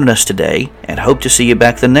joining us today and hope to see you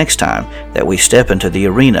back the next time that we step into the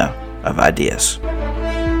arena of ideas.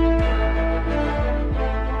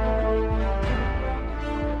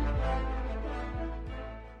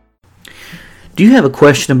 Do you have a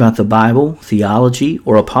question about the Bible, theology,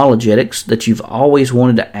 or apologetics that you've always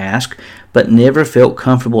wanted to ask but never felt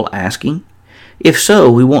comfortable asking? If so,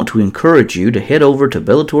 we want to encourage you to head over to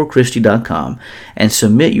BellatorChristi.com and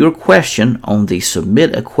submit your question on the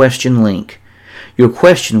Submit a Question link. Your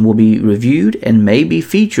question will be reviewed and may be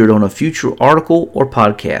featured on a future article or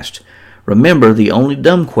podcast. Remember, the only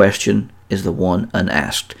dumb question is the one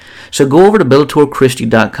unasked. So go over to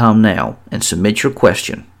BellatorChristi.com now and submit your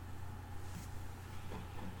question.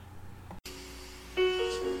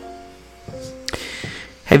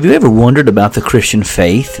 Have you ever wondered about the Christian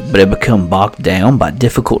faith, but have become bogged down by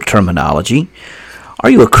difficult terminology? Are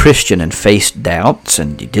you a Christian and faced doubts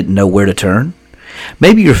and you didn't know where to turn?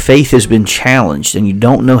 Maybe your faith has been challenged and you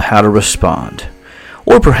don't know how to respond.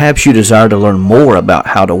 Or perhaps you desire to learn more about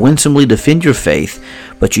how to winsomely defend your faith,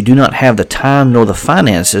 but you do not have the time nor the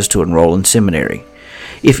finances to enroll in seminary.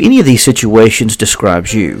 If any of these situations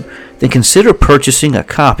describes you, then consider purchasing a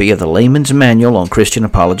copy of the Layman's Manual on Christian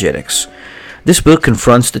Apologetics. This book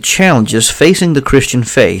confronts the challenges facing the Christian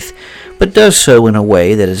faith, but does so in a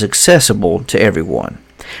way that is accessible to everyone.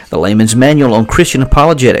 The Layman's Manual on Christian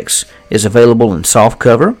Apologetics is available in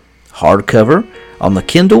softcover, hardcover, on the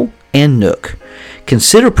Kindle, and Nook.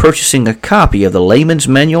 Consider purchasing a copy of the Layman's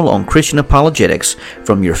Manual on Christian Apologetics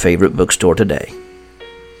from your favorite bookstore today.